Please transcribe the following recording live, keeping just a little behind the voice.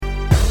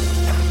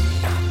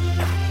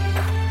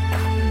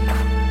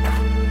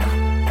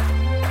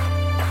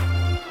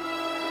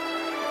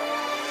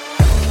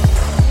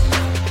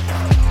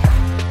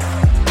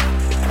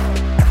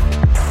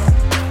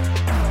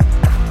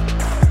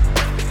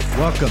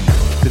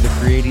Welcome to the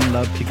Creating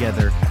Love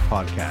Together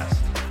podcast.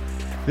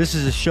 This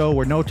is a show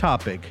where no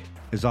topic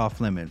is off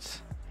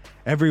limits.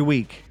 Every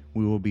week,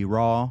 we will be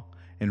raw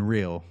and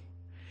real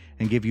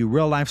and give you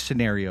real life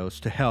scenarios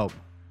to help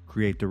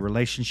create the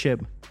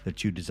relationship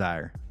that you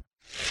desire.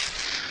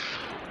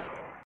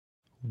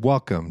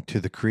 Welcome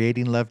to the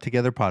Creating Love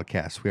Together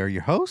podcast. We are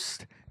your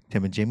hosts,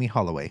 Tim and Jamie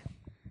Holloway.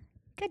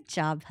 Good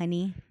job,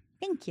 honey.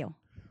 Thank you.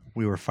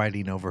 We were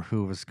fighting over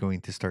who was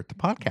going to start the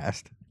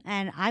podcast.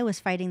 And I was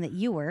fighting that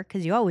you were,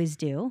 because you always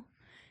do.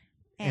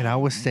 And I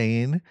was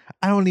saying,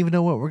 I don't even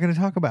know what we're going to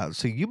talk about,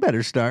 so you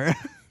better start.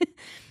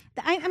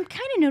 I'm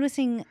kind of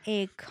noticing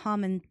a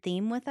common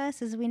theme with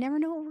us is we never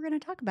know what we're going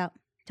to talk about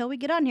until we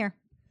get on here.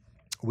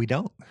 We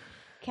don't.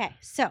 Okay,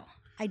 so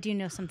I do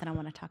know something I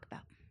want to talk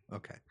about.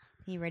 Okay.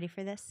 You ready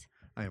for this?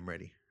 I am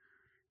ready.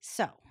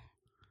 So,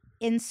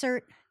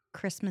 insert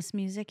Christmas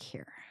music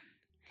here.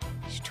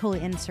 You should totally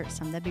insert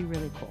some. That'd be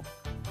really cool.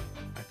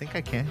 I think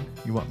I can.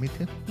 You want me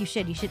to? You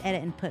should. You should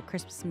edit and put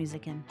Christmas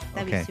music in.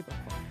 That'd Okay. be super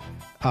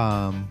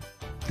cool.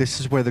 This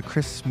is where the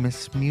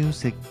Christmas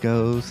music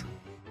goes.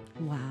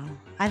 Wow.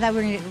 I thought we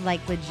were going to get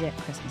like legit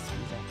Christmas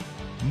music.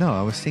 No,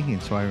 I was singing,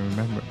 so I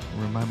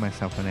remind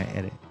myself when I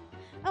edit.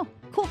 Oh,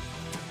 cool.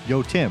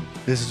 Yo, Tim,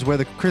 this is where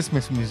the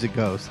Christmas music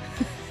goes.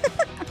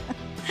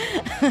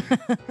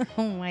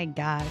 Oh my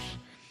gosh.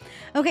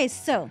 Okay,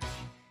 so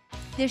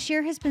this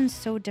year has been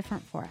so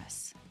different for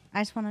us. I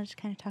just wanted to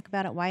kind of talk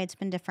about it, why it's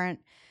been different,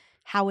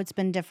 how it's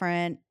been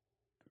different,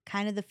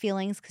 kind of the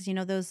feelings, because you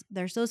know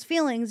there's those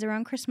feelings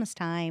around Christmas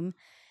time.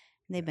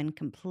 They've been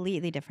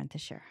completely different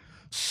this year.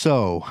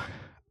 So,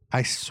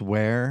 I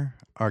swear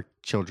our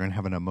children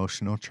have an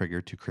emotional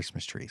trigger to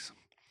Christmas trees.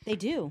 They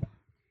do.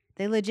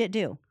 They legit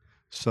do.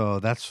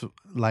 So that's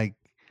like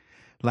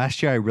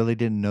last year I really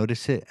didn't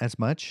notice it as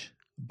much,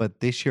 but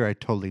this year I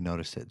totally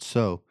noticed it.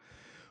 So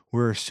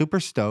we're super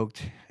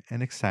stoked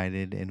and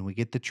excited, and we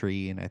get the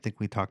tree, and I think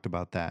we talked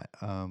about that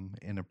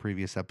in a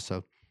previous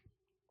episode.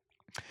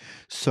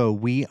 So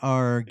we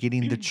are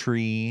getting the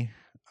tree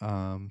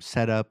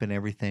set up and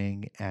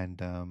everything,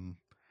 and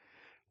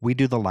we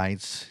do the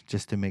lights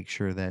just to make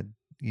sure that,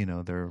 you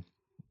know, they're...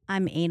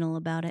 I'm anal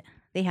about it.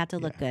 They have to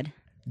look good.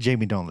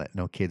 Jamie, don't let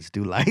no kids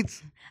do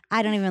lights.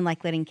 I don't even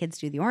like letting kids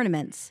do the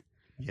ornaments.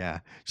 Yeah.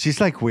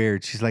 She's like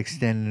weird. She's like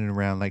standing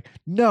around like,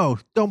 no,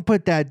 don't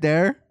put that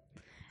there.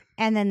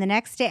 And then the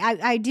next day,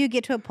 I do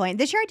get to a point.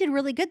 This year I did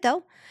really good,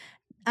 though.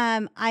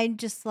 I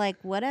just like,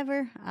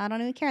 whatever. I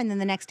don't even care. And then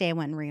the next day I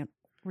went and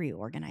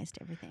reorganized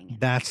everything.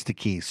 That's the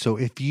key. So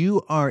if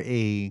you are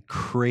a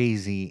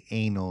crazy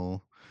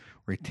anal,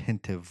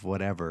 retentive,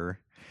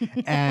 whatever,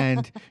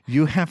 and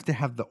you have to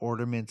have the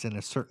ornaments in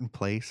a certain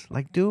place,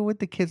 like do it with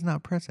the kids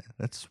not present.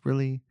 That's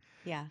really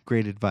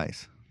great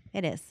advice.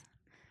 It is.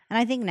 And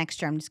I think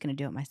next year I'm just going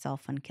to do it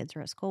myself when kids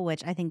are at school,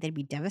 which I think they'd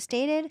be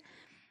devastated.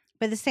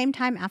 But at the same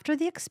time, after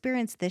the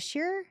experience this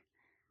year,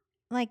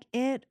 like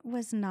it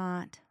was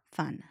not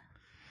fun.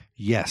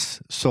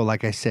 Yes. So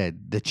like I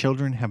said, the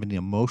children have an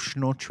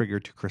emotional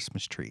trigger to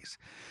Christmas trees.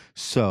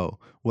 So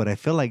what I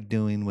feel like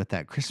doing with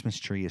that Christmas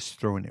tree is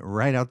throwing it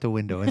right out the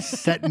window and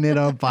setting it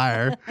on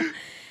fire.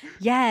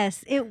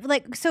 Yes.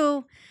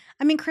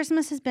 I mean,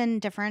 Christmas has been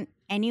different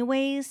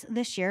anyways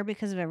this year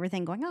because of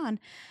everything going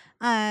on.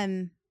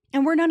 And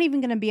we're not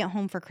even going to be at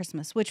home for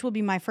Christmas, which will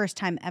be my first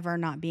time ever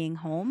not being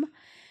home.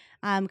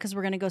 Because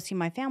we're going to go see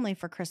my family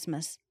for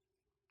Christmas.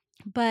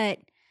 But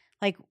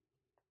like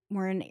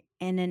we're in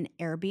an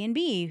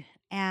Airbnb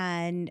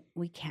and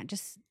we can't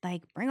just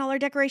like bring all our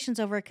decorations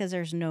over because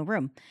there's no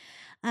room.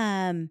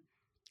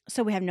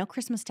 So we have no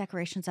Christmas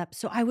decorations up.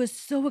 So I was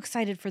so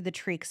excited for the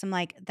tree because I'm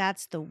like,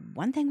 that's the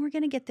one thing we're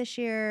going to get this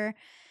year.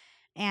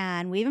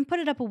 And we even put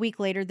it up a week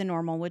later than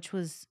normal, which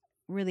was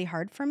really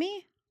hard for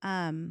me.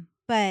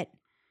 But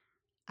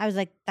I was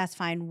like, that's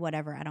fine,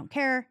 whatever. I don't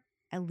care.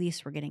 At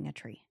least we're getting a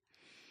tree.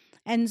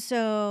 And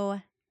so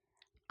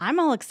I'm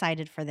all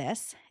excited for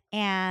this.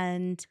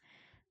 And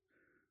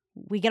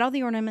we get all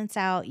the ornaments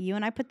out. You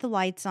and I put the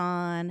lights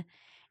on.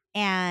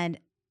 And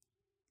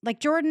like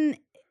Jordan,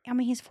 I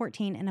mean, he's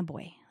 14 and a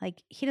boy.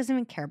 Like he doesn't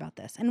even care about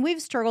this. And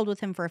we've struggled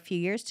with him for a few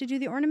years to do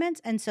the ornaments.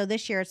 And so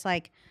this year it's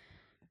like,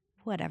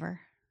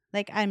 whatever.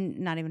 Like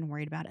I'm not even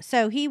worried about it.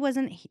 So he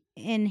wasn't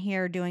in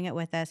here doing it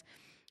with us.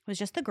 It was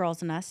just the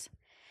girls and us.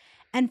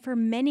 And for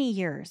many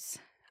years,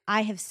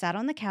 I have sat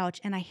on the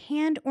couch and I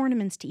hand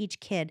ornaments to each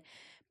kid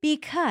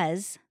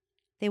because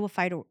they will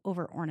fight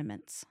over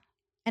ornaments.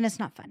 And it's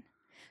not fun.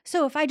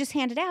 So if I just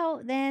hand it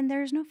out, then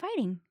there's no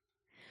fighting.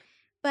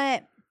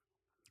 But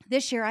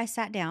this year I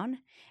sat down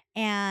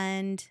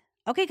and,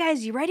 okay,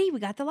 guys, you ready? We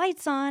got the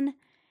lights on.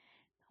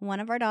 One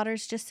of our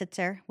daughters just sits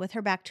there with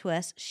her back to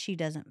us. She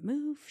doesn't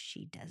move.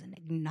 She doesn't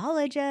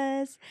acknowledge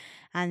us.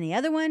 And the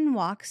other one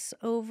walks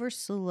over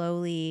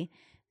slowly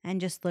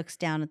and just looks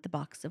down at the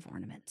box of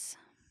ornaments.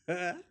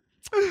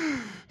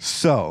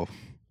 So,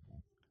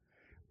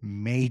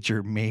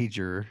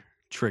 major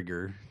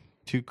trigger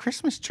to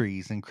Christmas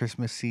trees and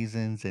Christmas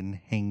seasons and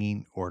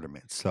hanging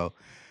ornaments. So,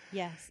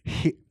 yes.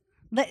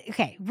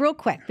 Okay, real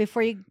quick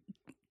before you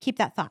keep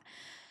that thought.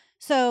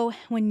 So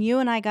when you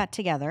and I got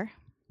together,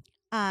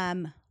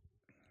 um,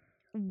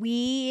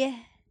 we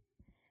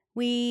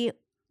we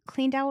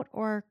cleaned out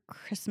our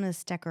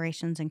Christmas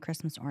decorations and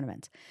Christmas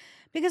ornaments.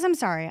 Because I'm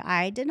sorry,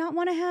 I did not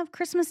want to have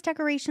Christmas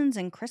decorations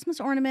and Christmas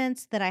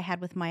ornaments that I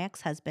had with my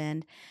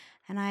ex-husband,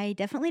 and I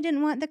definitely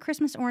didn't want the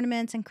Christmas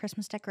ornaments and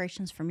Christmas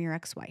decorations from your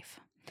ex-wife.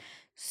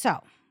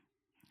 So,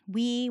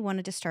 we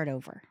wanted to start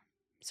over.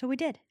 So we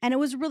did. And it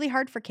was really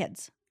hard for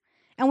kids.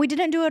 And we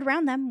didn't do it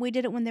around them. We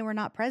did it when they were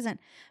not present.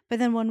 But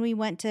then when we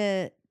went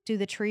to do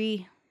the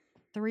tree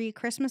 3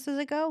 Christmases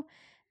ago,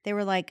 they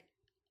were like,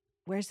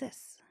 "Where's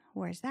this?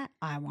 Where's that?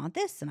 I want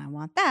this and I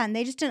want that." And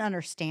they just didn't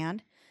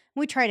understand.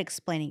 We tried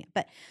explaining it.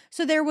 But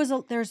so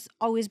there's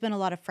always been a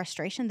lot of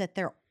frustration that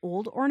their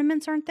old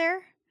ornaments aren't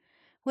there,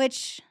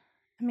 which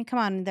I mean, come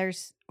on,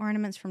 there's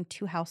ornaments from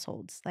 2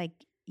 households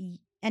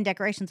and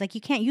decorations, like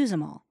you can't use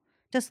them all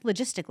just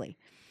logistically.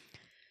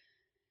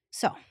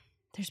 So,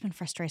 there's been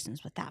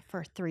frustrations with that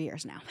for 3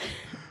 years now.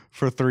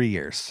 For 3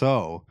 years.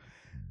 So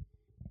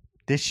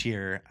this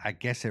year, I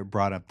guess it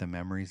brought up the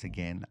memories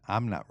again.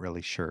 I'm not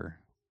really sure,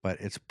 but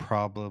it's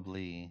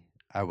probably,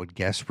 I would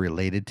guess,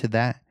 related to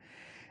that.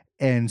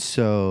 And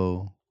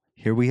so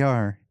here we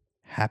are.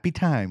 Happy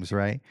times,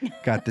 right?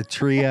 Got the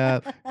tree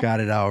up, got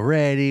it all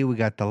ready. We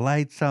got the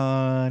lights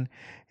on,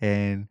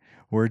 and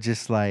we're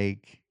just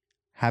like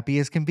happy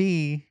as can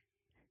be.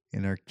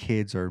 And our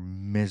kids are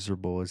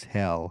miserable as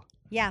hell.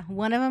 Yeah,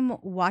 one of them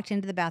walked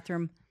into the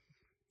bathroom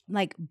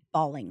like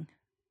bawling.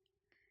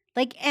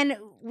 And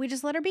we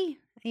just let her be,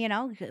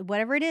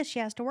 whatever it is, she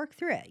has to work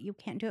through it. You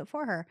can't do it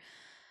for her.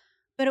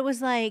 But it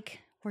was like,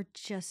 we're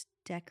just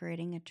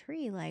decorating a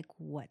tree. Like,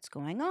 what's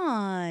going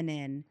on?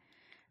 And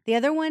the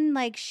other one,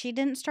 like, she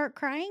didn't start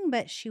crying,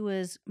 but she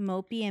was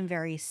mopey and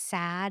very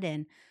sad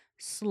and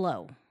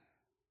slow.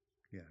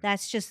 Yeah.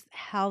 That's just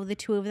how the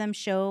two of them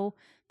show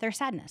their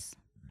sadness.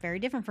 Very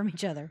different from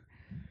each other.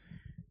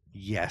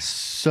 Yes.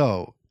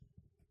 So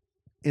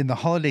in the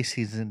holiday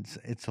seasons,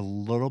 it's a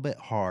little bit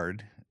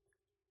hard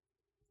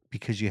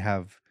because you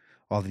have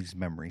all these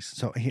memories.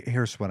 So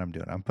here's what I'm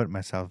doing. I'm putting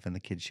myself in the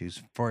kid's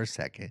shoes for a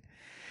second,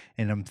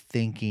 and I'm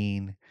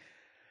thinking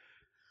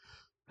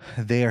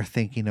they are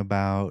thinking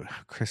about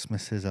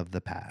Christmases of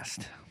the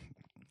past.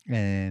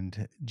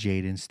 And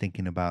Jaden's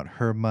thinking about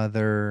her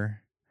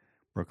mother.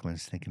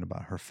 Brooklyn's thinking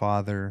about her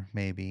father,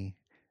 maybe.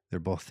 They're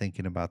both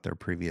thinking about their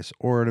previous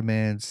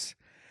ornaments.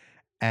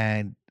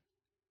 And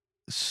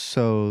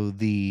so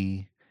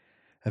the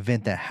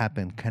event that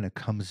happened kind of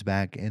comes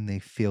back and they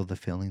feel the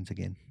feelings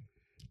again.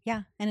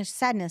 Yeah. And it's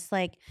sadness.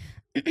 Like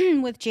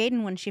with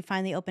Jaden, when she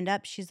finally opened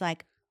up, she's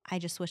like, "I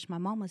just wish my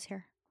mom was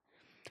here."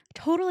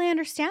 Totally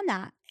understand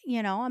that.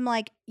 I'm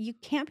like, you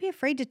can't be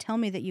afraid to tell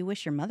me that you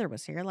wish your mother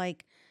was here.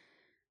 Like,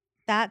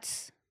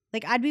 that's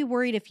like, I'd be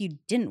worried if you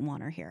didn't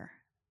want her here.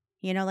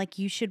 Like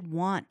you should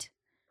want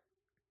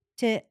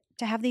to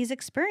have these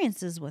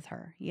experiences with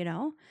her,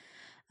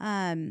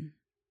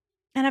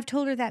 And I've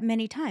told her that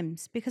many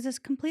times because it's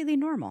completely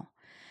normal,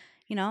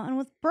 And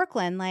with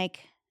Brooklyn,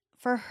 like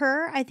for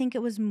her, I think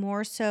it was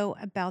more so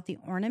about the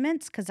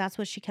ornaments because that's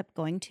what she kept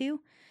going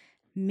to.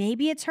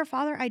 Maybe it's her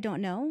father. I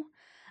don't know.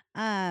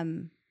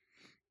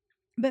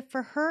 But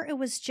for her, it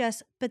was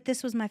just, but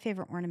this was my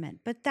favorite ornament.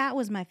 But that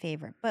was my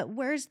favorite. But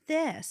where's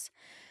this?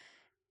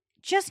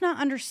 Just not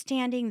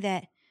understanding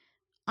that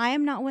I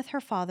am not with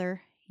her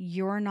father.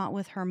 You're not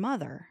with her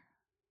mother.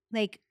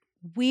 Like,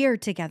 we're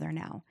together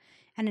now.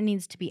 And it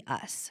needs to be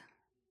us.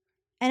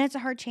 And it's a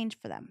hard change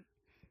for them.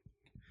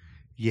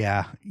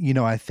 Yeah.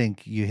 I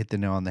think you hit the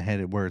nail on the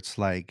head where it's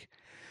like,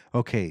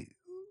 okay,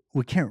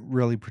 we can't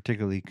really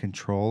particularly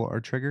control our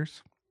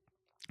triggers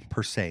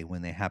per se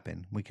when they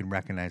happen. We can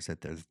recognize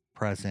that they're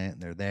present,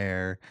 they're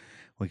there.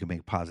 We can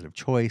make positive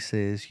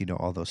choices,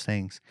 all those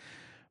things.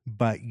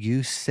 But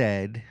you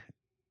said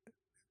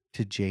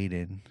to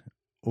Jaden,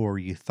 or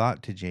you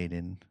thought to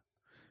Jaden,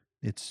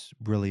 it's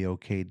really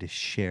okay to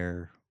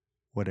share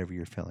whatever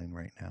you're feeling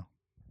right now.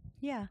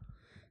 Yeah.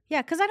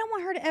 Yeah, because I don't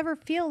want her to ever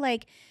feel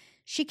like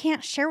she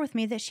can't share with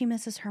me that she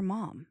misses her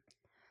mom.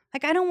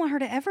 Like, I don't want her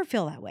to ever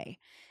feel that way.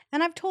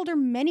 And I've told her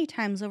many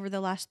times over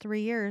the last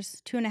 3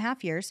 years,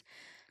 2.5 years,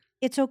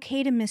 it's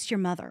okay to miss your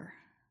mother.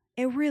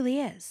 It really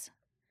is.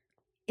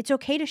 It's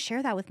okay to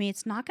share that with me.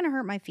 It's not going to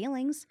hurt my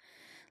feelings.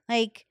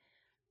 Like,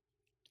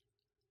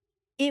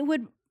 it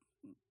would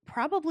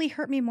probably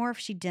hurt me more if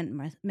she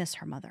didn't miss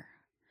her mother.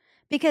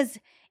 Because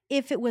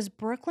if it was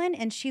Brooklyn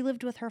and she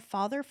lived with her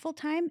father full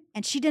time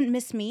and she didn't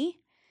miss me,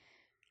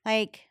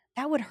 like,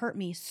 that would hurt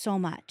me so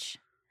much.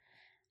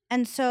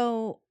 And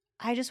so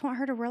I just want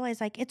her to realize,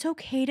 like, it's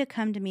okay to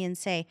come to me and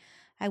say,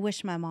 "I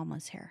wish my mom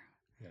was here.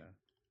 Yeah.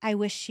 I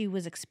wish she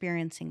was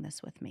experiencing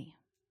this with me."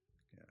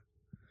 Yeah.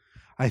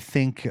 I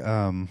think,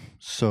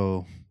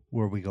 so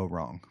where we go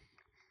wrong,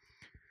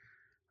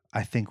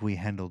 I think we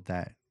handled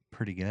that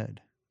pretty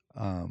good.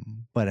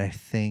 But I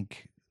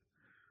think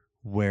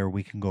where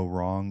we can go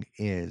wrong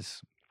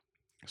is,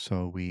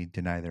 so we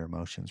deny their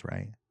emotions,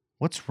 right?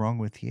 What's wrong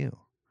with you?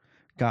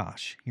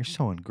 Gosh, you're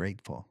so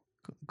ungrateful.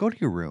 Go to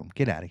your room.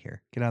 Get out of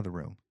here. Get out of the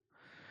room.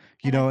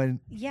 You know, and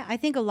Yeah, I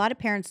think a lot of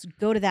parents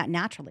go to that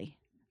naturally.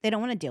 They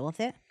don't want to deal with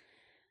it.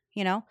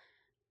 You know,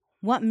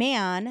 what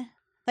man,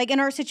 like in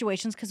our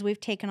situations, because we've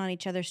taken on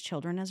each other's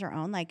children as our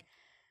own, like,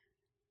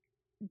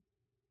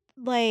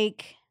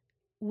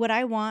 would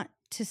I want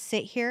to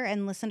sit here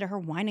and listen to her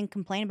whine and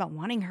complain about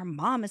wanting her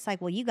mom? It's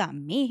like, well, you got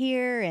me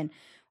here, and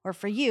or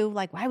for you,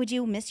 like, why would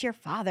you miss your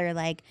father?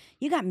 Like,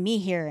 you got me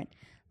here, and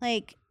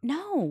like,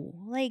 no,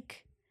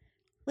 like,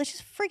 let's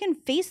just freaking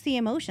face the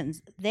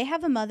emotions. They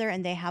have a mother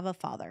and they have a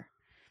father.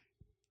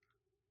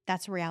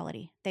 That's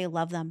reality. They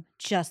love them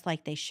just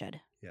like they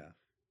should. yeah.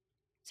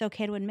 It's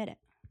okay to admit it.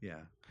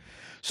 Yeah.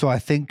 So I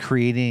think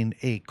creating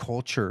a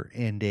culture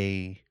and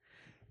a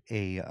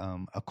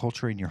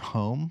culture in your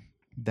home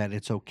that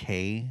it's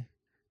okay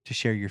to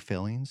share your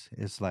feelings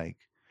is like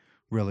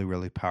really,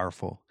 really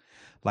powerful.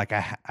 Like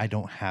I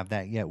don't have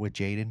that yet with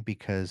Jaden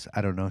because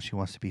I don't know if she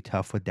wants to be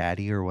tough with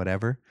daddy or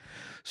whatever.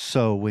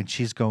 So when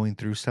she's going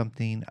through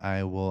something,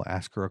 I will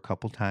ask her a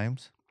couple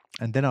times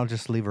and then I'll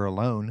just leave her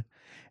alone.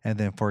 And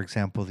then, for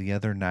example, the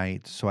other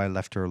night, so I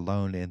left her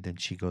alone and then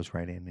she goes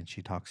right in and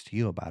she talks to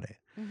you about it.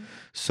 Mm-hmm.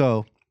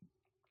 So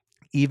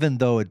even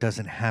though it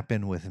doesn't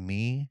happen with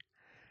me,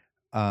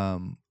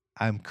 um,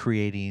 I'm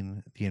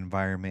creating the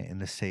environment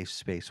in a safe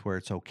space where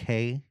it's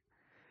okay.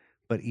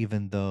 But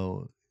even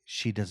though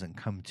she doesn't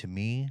come to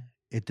me,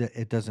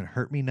 it doesn't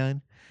hurt me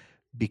none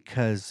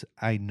because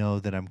I know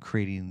that I'm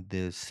creating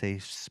the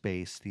safe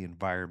space, the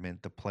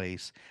environment, the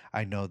place.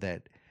 I know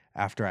that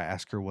after I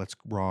ask her what's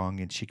wrong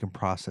and she can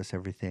process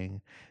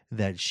everything,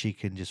 that she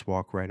can just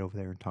walk right over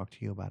there and talk to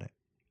you about it.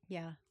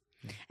 Yeah.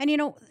 Yeah. And you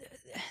know,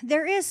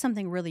 there is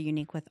something really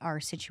unique with our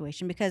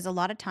situation because a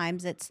lot of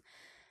times it's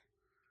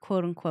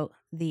quote unquote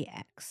the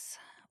ex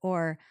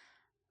or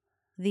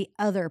the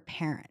other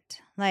parent.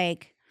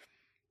 Like,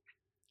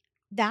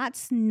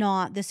 that's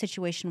not the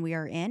situation we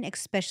are in,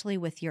 especially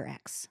with your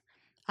ex.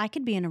 I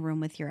could be in a room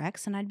with your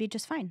ex and I'd be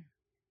just fine.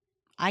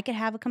 I could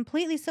have a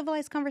completely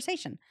civilized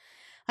conversation.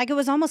 Like, it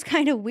was almost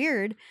kind of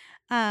weird.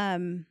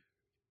 Um,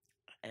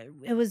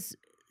 it was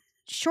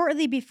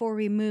shortly before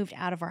we moved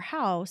out of our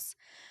house.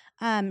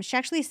 She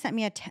actually sent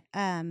me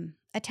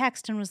a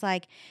text and was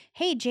like,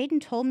 "Hey, Jaden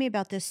told me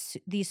about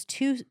these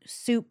two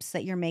soups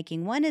that you're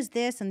making. One is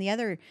this, and the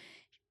other."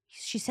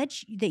 She said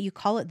that you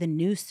call it the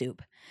new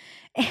soup,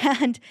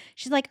 and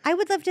she's like, "I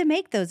would love to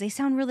make those. They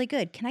sound really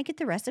good. Can I get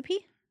the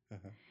recipe?"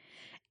 Uh-huh.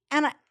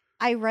 And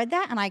I read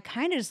that and I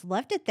kind of just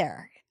left it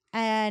there.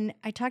 And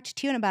I talked to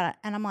Tune about it,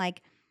 and I'm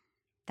like,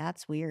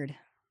 "That's weird.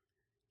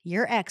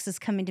 Your ex is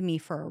coming to me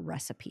for a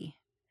recipe."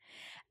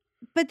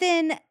 But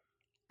then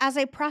as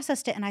I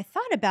processed it and I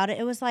thought about it,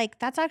 it was like,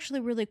 that's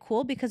actually really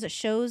cool because it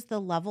shows the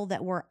level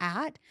that we're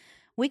at.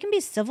 We can be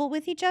civil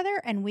with each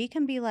other and we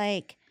can be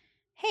like,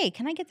 "Hey,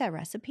 can I get that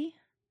recipe?"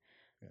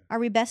 Yeah. Are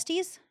we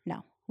besties?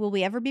 No. Will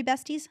we ever be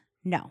besties?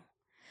 No.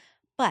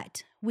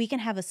 But we can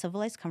have a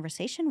civilized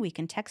conversation. We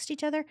can text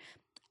each other.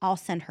 I'll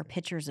send her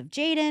pictures of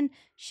Jaden.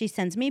 She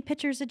sends me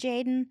pictures of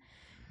Jaden.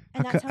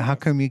 And that's How how it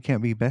is. come you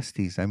can't be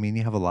besties? I mean,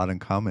 you have a lot in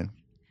common.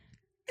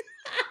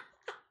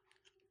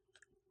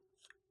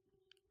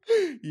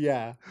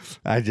 Yeah.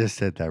 I just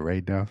said that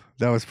right now.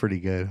 That was pretty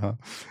good, huh?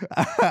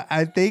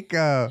 I think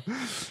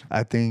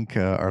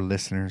our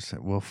listeners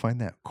will find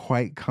that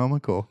quite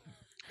comical.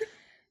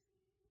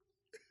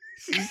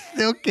 She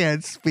still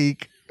can't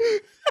speak.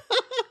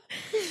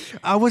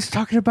 I was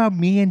talking about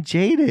me and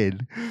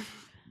Jaden.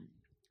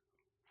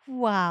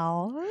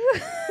 Wow.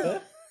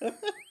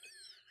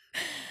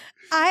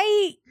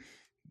 I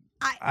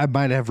I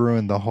might have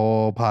ruined the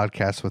whole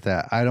podcast with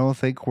that. I don't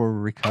think we're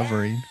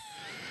recovering.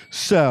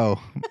 So,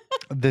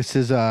 this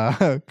is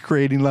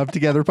Creating Love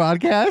Together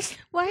podcast.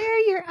 Why are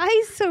your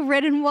eyes so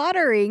red and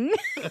watering?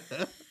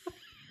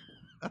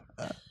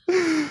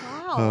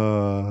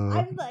 Wow.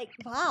 I'm like,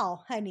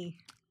 wow, honey.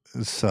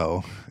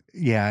 So,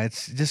 yeah,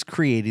 it's just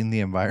creating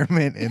the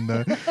environment and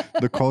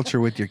the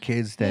culture with your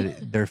kids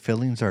that their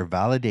feelings are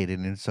validated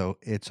and so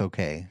it's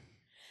okay.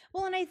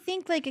 Well, and I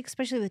think, like,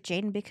 especially with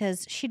Jaden,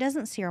 because she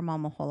doesn't see her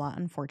mom a whole lot,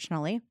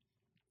 unfortunately.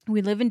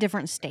 We live in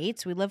different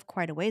states. We live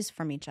quite a ways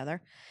from each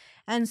other.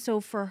 And so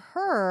for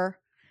her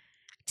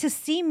to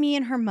see me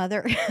and her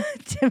mother,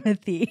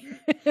 Timothy,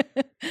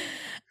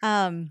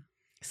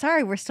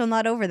 sorry, we're still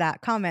not over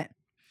that comment.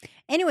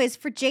 Anyways,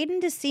 for Jaden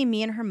to see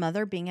me and her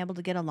mother being able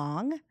to get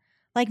along,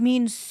 like,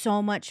 means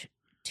so much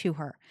to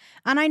her.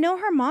 And I know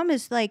her mom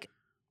is like,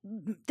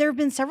 there have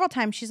been several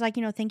times she's like,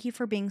 "Thank you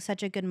for being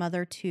such a good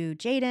mother to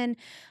Jaden.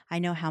 I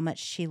know how much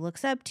she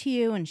looks up to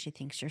you and she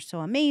thinks you're so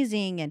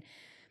amazing." And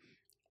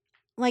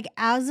like,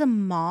 as a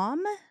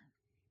mom,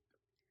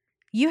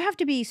 you have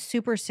to be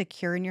super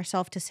secure in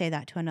yourself to say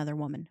that to another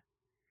woman.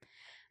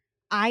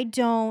 I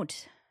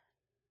don't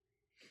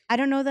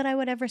know that I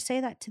would ever say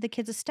that to the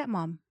kids'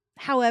 stepmom.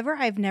 However,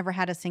 I've never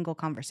had a single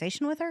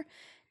conversation with her,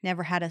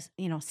 never had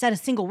said a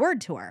single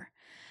word to her.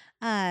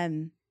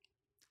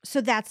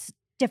 So that's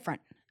different.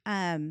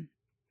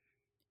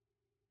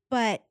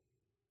 But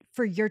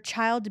for your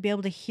child to be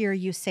able to hear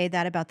you say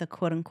that about the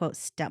quote unquote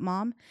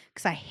stepmom,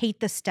 because I hate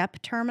the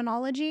step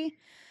terminology,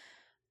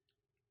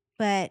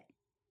 but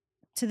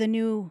to the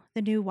new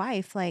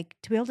wife, like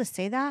to be able to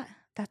say that,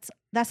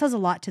 that says a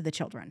lot to the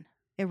children.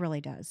 It really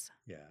does.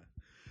 Yeah.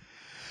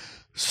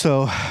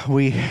 So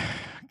we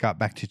got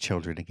back to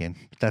children again.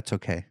 But that's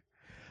okay.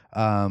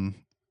 Um,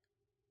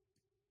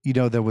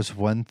 there was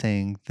one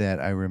thing that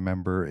I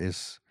remember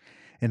is,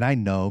 and I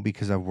know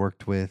because I've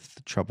worked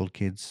with troubled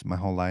kids my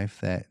whole life,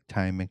 that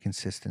time and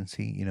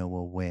consistency,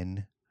 will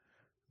win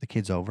the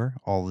kids over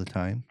all the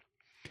time.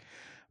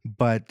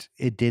 But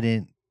it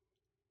didn't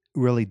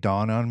really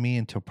dawn on me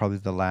until probably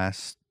the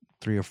last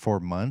 3 or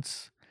 4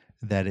 months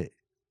that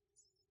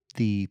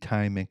the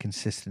time and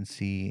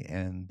consistency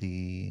and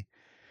the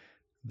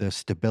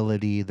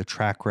stability, the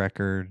track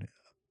record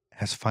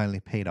has finally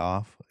paid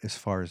off as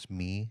far as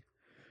me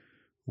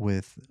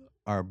with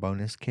our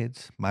bonus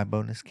kids, my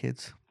bonus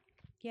kids.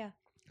 Yeah.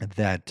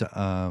 That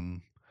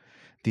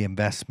the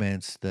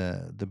investments,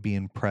 the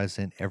being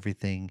present,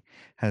 everything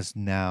has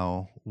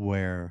now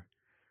where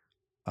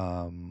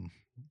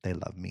they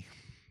love me.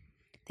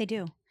 They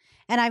do.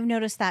 And I've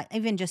noticed that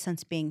even just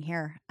since being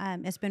here.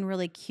 It's been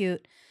really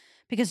cute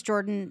because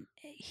Jordan,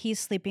 he's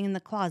sleeping in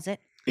the closet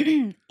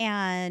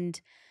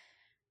and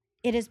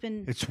it has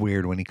been. It's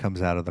weird when he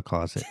comes out of the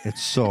closet.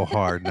 It's so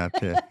hard not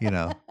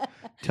to,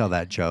 tell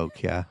that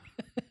joke. Yeah.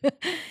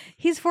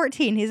 He's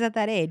 14. He's at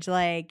that age.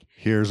 Like,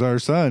 here's our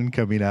son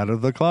coming out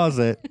of the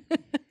closet.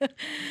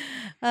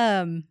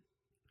 But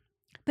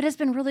it's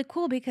been really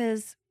cool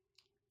because,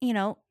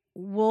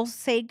 we'll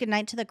say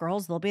goodnight to the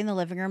girls. They'll be in the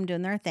living room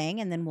doing their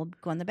thing, and then we'll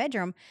go in the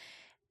bedroom.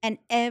 And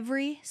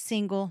every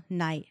single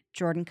night,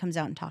 Jordan comes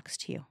out and talks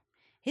to you.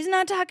 He's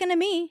not talking to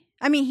me.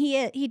 I mean,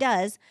 he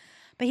does,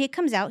 but he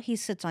comes out, he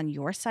sits on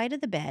your side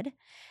of the bed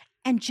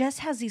and just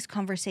has these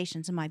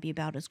conversations. It might be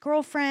about his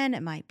girlfriend.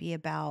 It might be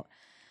about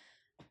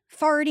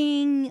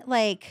farting,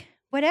 like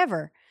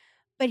whatever.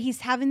 But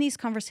he's having these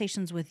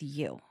conversations with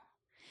you.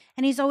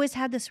 And he's always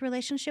had this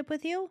relationship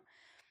with you,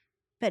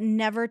 but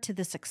never to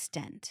this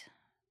extent.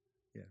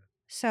 Yeah.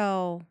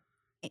 So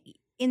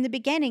in the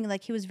beginning,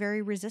 like he was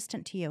very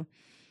resistant to you.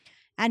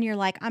 And you're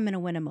like, I'm going to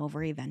win him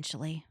over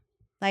eventually.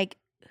 Like,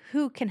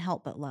 who can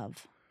help but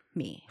love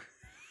me?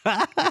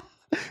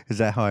 Is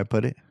that how I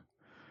put it?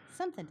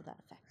 Something to that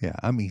effect. Yeah,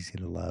 I'm easy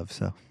to love,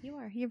 so. You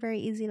are. You're very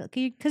easy to,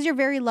 because you're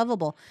very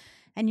lovable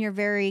and you're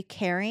very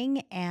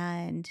caring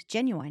and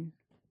genuine.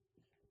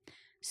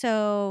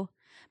 So,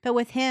 but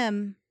with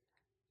him,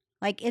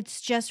 like it's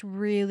just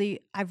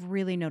really, I've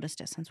really noticed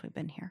it since we've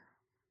been here.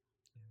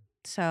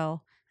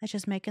 So it's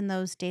just making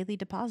those daily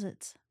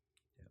deposits.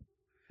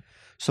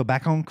 So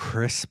back on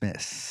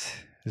Christmas.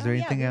 Is there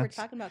anything else? We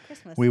were talking about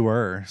Christmas. We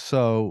were.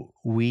 So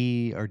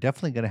we are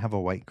definitely going to have a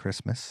white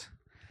Christmas.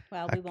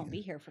 Well, we won't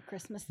be here for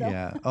Christmas, though.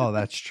 Yeah. Oh,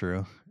 that's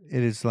true.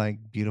 It is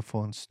like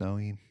beautiful and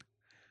snowing.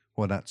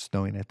 Well, not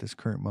snowing at this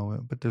current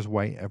moment, but there's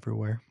white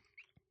everywhere.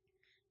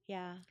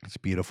 Yeah. It's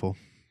beautiful.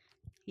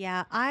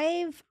 Yeah.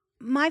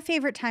 My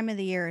favorite time of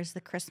the year is the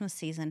Christmas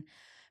season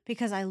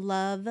because I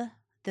love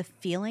the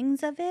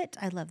feelings of it.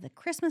 I love the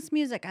Christmas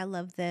music. I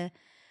love the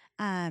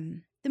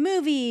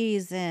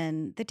movies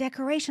and the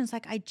decorations.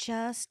 Like, I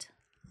just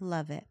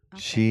love it.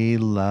 Okay. She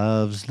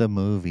loves the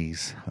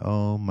movies.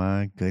 Oh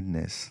my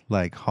goodness.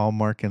 Like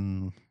Hallmark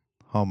and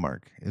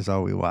Hallmark is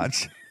all we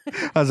watch.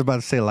 I was about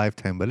to say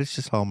Lifetime, but it's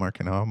just Hallmark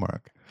and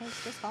Hallmark.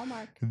 It's just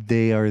Hallmark.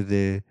 They are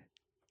the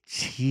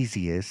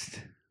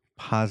cheesiest,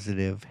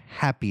 positive,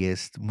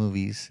 happiest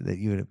movies that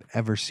you would have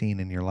ever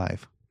seen in your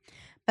life.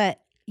 But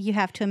you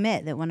have to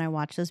admit that when I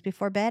watch those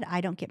before bed,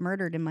 I don't get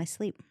murdered in my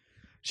sleep.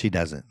 She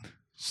doesn't.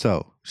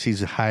 So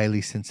she's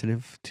highly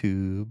sensitive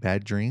to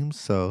bad dreams.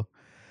 So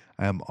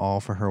I am all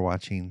for her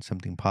watching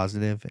something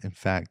positive. In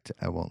fact,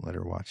 I won't let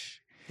her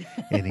watch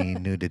any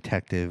New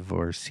Detective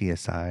or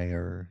CSI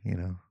or,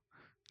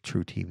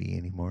 True TV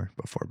anymore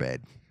before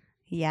bed.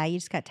 Yeah, you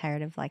just got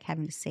tired of like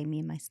having to save me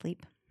in my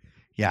sleep.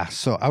 Yeah,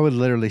 so I would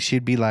literally,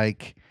 she'd be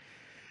like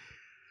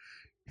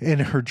in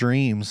her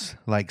dreams,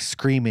 like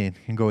screaming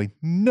and going,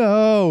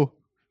 "No,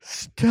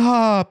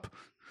 stop."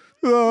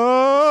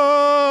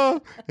 Ah!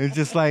 It's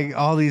just like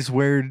all these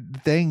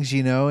weird things,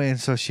 and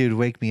so she would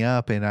wake me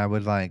up and I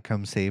would like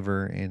come save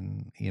her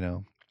and,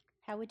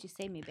 How would you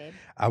save me, babe?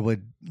 I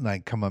would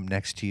like come up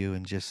next to you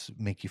and just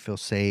make you feel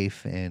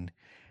safe and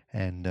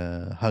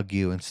hug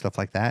you and stuff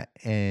like that.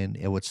 And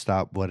it would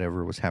stop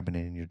whatever was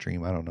happening in your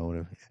dream. I don't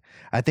know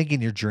I think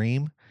in your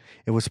dream,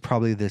 it was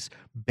probably this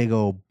big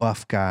old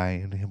buff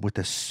guy and with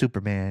a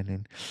Superman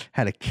and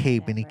had a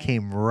cape and he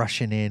came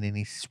rushing in and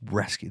he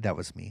rescued. That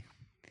was me.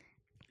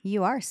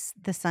 You are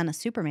the son of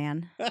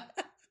Superman.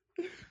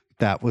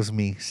 That was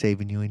me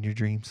saving you in your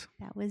dreams.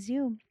 That was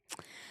you.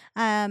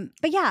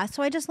 But yeah,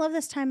 so I just love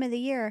this time of the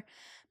year.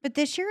 But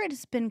this year it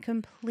has been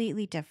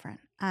completely different.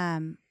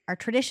 Our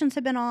traditions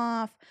have been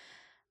off.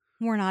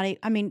 We're not,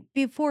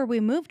 before we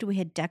moved, we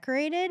had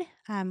decorated.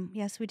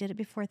 Yes, we did it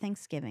before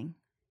Thanksgiving.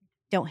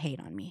 Don't hate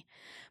on me.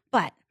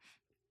 But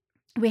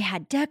we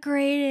had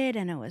decorated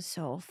and it was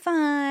so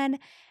fun.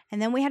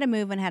 And then we had to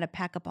move and had to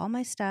pack up all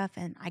my stuff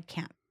and I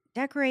can't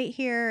decorate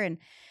here. And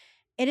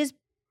it has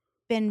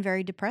been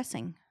very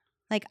depressing.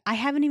 Like, I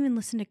haven't even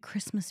listened to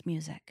Christmas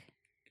music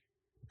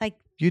Like,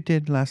 You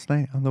did last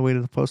night on the way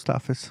to the post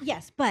office.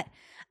 yes, but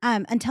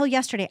until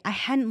yesterday, I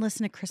hadn't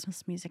listened to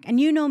Christmas music. And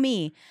you know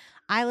me,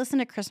 I listen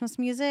to Christmas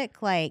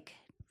music like,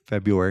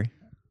 February.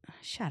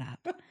 shut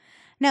up.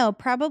 No,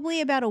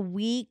 probably about a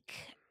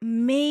week,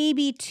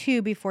 maybe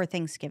 2 before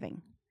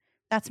Thanksgiving.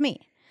 That's me.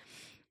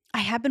 I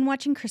have been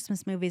watching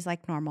Christmas movies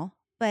like normal,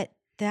 but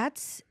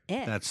that's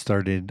it. That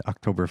started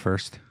October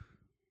 1st.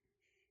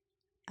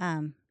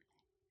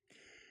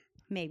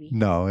 Maybe.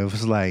 No, it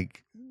was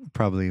like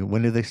probably,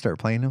 when did they start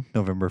playing them?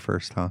 November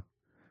 1st, huh?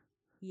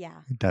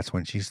 Yeah. That's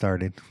when she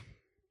started.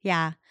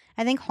 Yeah.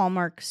 I think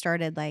Hallmark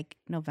started like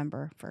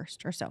November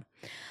 1st or so.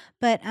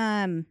 But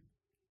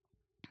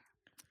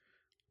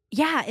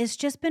yeah, it's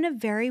just been a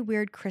very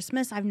weird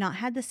Christmas. I've not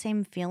had the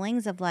same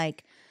feelings of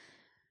like,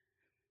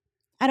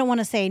 I don't want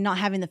to say not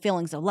having the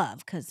feelings of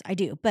love because I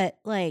do, but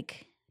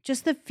like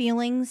just the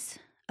feelings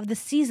of the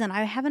season.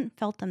 I haven't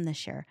felt them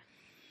this year.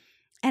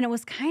 And it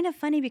was kind of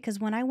funny because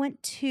when I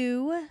went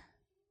to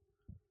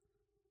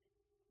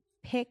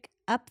pick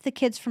up the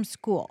kids from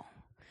school,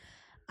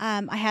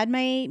 I had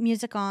my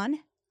music on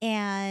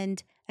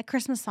and a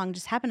Christmas song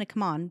just happened to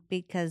come on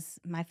because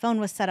my phone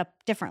was set up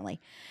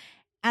differently.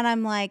 And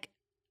I'm like,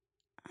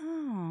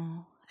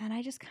 oh, and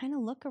I just kind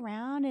of look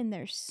around and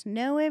there's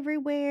snow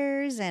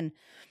everywhere. And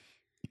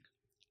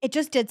it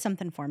just did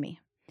something for me.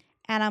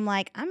 And I'm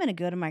like, I'm going to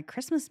go to my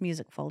Christmas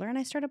music folder. And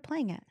I started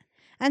playing it.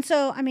 And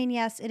so, I mean,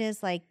 yes, it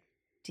is like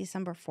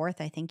December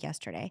 4th, I think,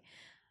 yesterday.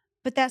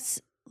 But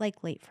that's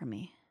like late for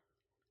me.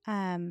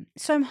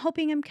 So I'm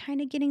hoping I'm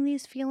kind of getting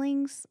these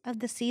feelings of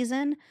the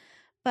season.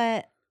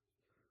 But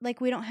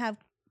like we don't have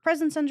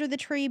presents under the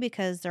tree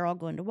because they're all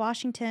going to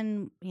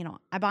Washington. You know,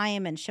 I buy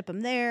them and ship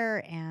them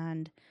there.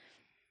 And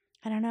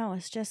I don't know.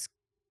 It's just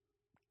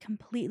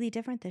completely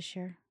different this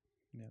year.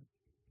 Yeah.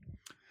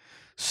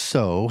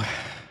 So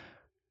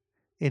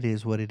it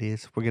is what it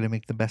is. We're going to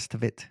make the best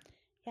of it.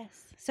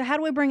 Yes. So how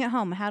do we bring it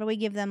home? How do we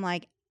give them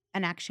like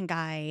an action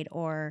guide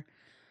or...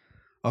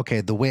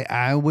 Okay, the way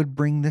I would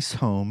bring this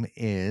home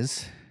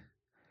is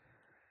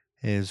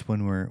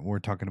when we're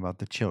talking about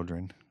the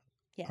children.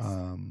 Yes.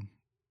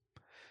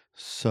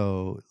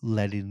 So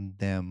letting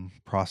them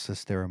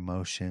process their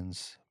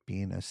emotions,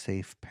 being a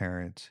safe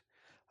parent,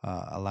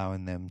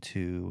 allowing them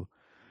to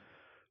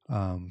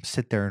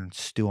sit there and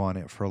stew on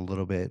it for a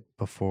little bit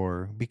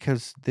before,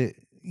 because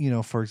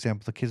for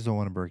example, the kids don't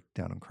want to break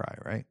down and cry,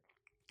 right?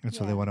 And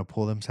so they Yeah. want to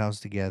pull themselves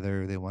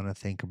together. They want to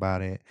think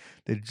about it.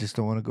 They just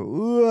don't want to go,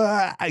 "Ooh,"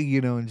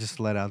 and just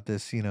let out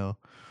this,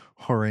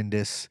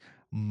 horrendous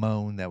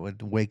moan that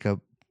would wake up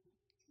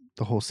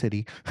the whole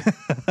city.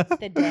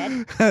 The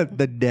dead.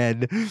 The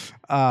dead.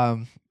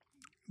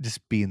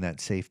 Just being that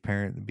safe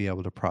parent and be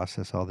able to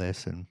process all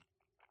this and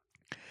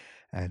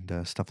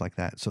stuff like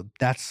that. So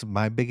that's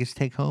my biggest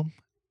take home,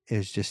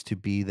 is just to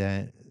be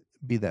that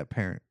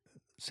parent,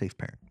 safe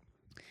parent.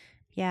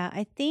 Yeah,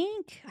 I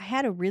think I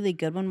had a really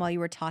good one while you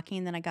were talking,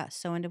 and then I got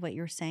so into what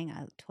you were saying,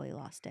 I totally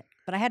lost it.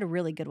 But I had a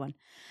really good one.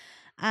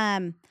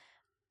 I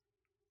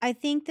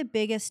think the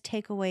biggest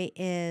takeaway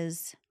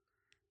is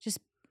just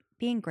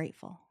being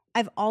grateful.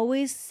 I've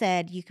always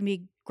said you can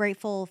be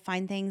grateful,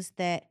 find things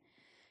that,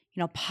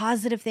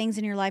 positive things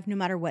in your life, no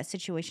matter what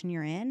situation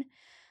you're in.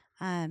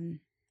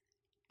 And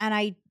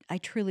I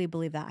truly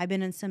believe that. I've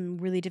been in some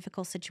really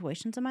difficult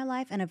situations in my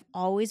life, and I've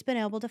always been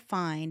able to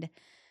find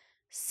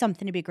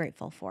something to be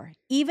grateful for.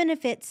 Even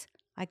if it's,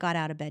 I got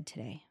out of bed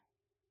today.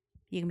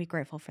 You can be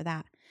grateful for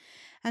that.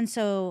 And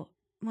so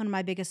one of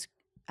my biggest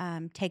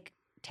take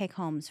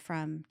homes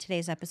from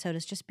today's episode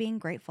is just being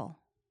grateful.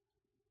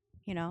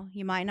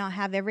 You might not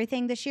have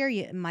everything this year.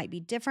 It might be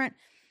different.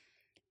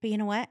 But you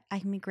know what? I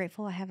can be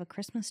grateful I have a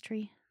Christmas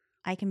tree.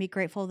 I can be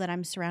grateful that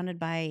I'm surrounded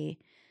by,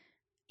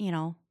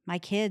 my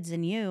kids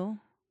and you.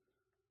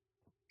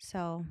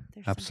 So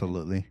there's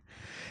absolutely.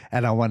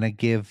 And I want to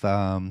give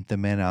the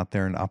men out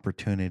there an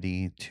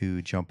opportunity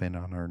to jump in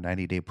on our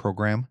 90-day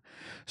program.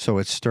 So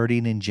it's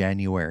starting in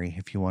January.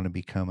 If you want to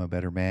become a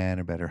better man,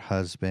 a better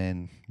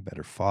husband,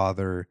 better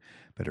father,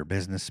 better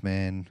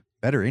businessman,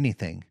 better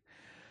anything,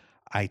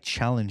 I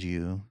challenge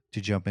you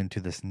to jump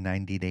into this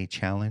 90-day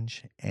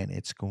challenge, and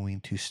it's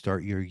going to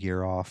start your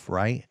year off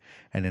right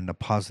and in a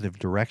positive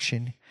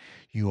direction.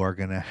 You are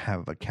going to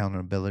have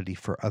accountability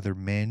for other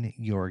men.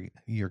 You're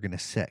going to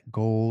set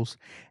goals,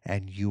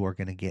 and you are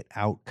going to get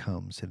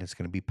outcomes, and it's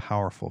going to be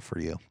powerful for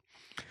you.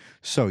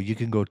 So you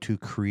can go to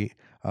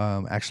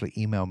actually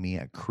email me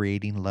at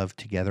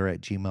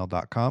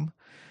creatinglovetogether@gmail.com.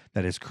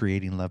 That is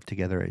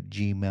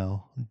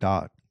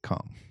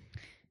creatinglovetogether@gmail.com.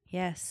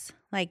 Yes.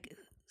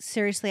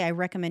 Seriously, I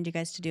recommend you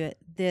guys to do it.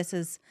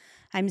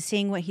 I'm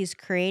seeing what he's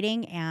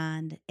creating,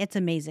 and it's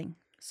amazing.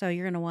 So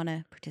you're going to want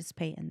to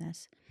participate in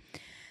this.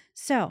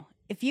 So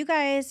if you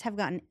guys have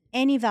gotten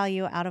any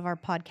value out of our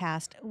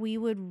podcast, we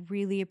would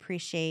really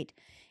appreciate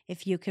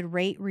if you could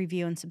rate,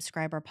 review, and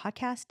subscribe our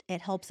podcast.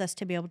 It helps us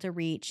to be able to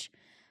reach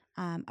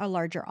a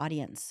larger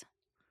audience.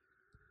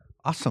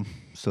 Awesome.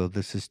 So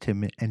this is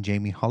Tim and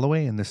Jamie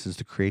Holloway, and this is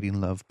the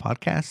Creating Love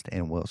podcast,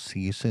 and we'll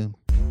see you soon.